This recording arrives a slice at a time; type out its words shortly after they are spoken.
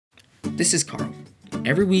This is Carl.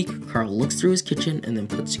 Every week, Carl looks through his kitchen and then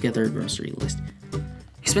puts together a grocery list.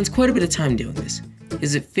 He spends quite a bit of time doing this. He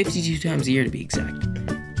does it 52 times a year to be exact.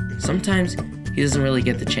 Sometimes, he doesn't really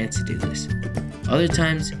get the chance to do this. Other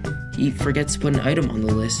times, he forgets to put an item on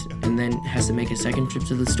the list and then has to make a second trip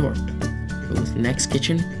to the store. But with Nekst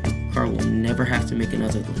Kitchen, Carl will never have to make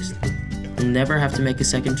another list. He'll never have to make a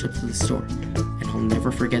second trip to the store, and he'll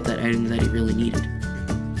never forget that item that he really needed.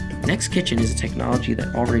 Nekst Kitchen is a technology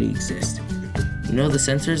that already exists. You know the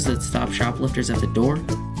sensors that stop shoplifters at the door?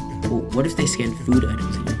 Well, what if they scan food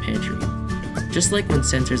items in your pantry? Just like when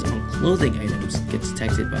sensors on clothing items get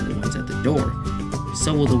detected by the ones at the door,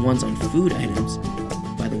 so will the ones on food items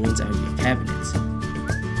by the ones out in your cabinets.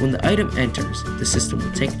 When the item enters, the system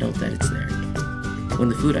will take note that it's there. When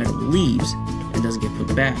the food item leaves and doesn't get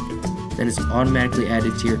put back, then it's automatically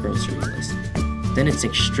added to your grocery list. Then it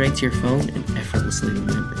syncs straight to your phone and effortlessly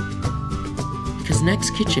remembered. Because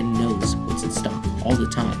Nekst Kitchen knows what's in stock all the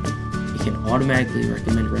time, it can automatically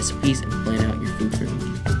recommend recipes and plan out your food for the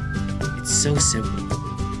week. It's so simple.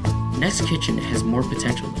 Nekst Kitchen has more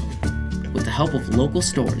potential though. With the help of local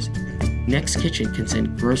stores, Nekst Kitchen can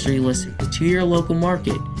send grocery lists to your local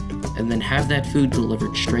market and then have that food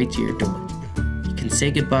delivered straight to your door. You can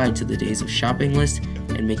say goodbye to the days of shopping lists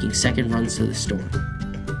and making second runs to the store.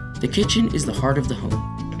 The kitchen is the heart of the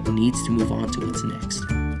home and needs to move on to what's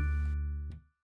next.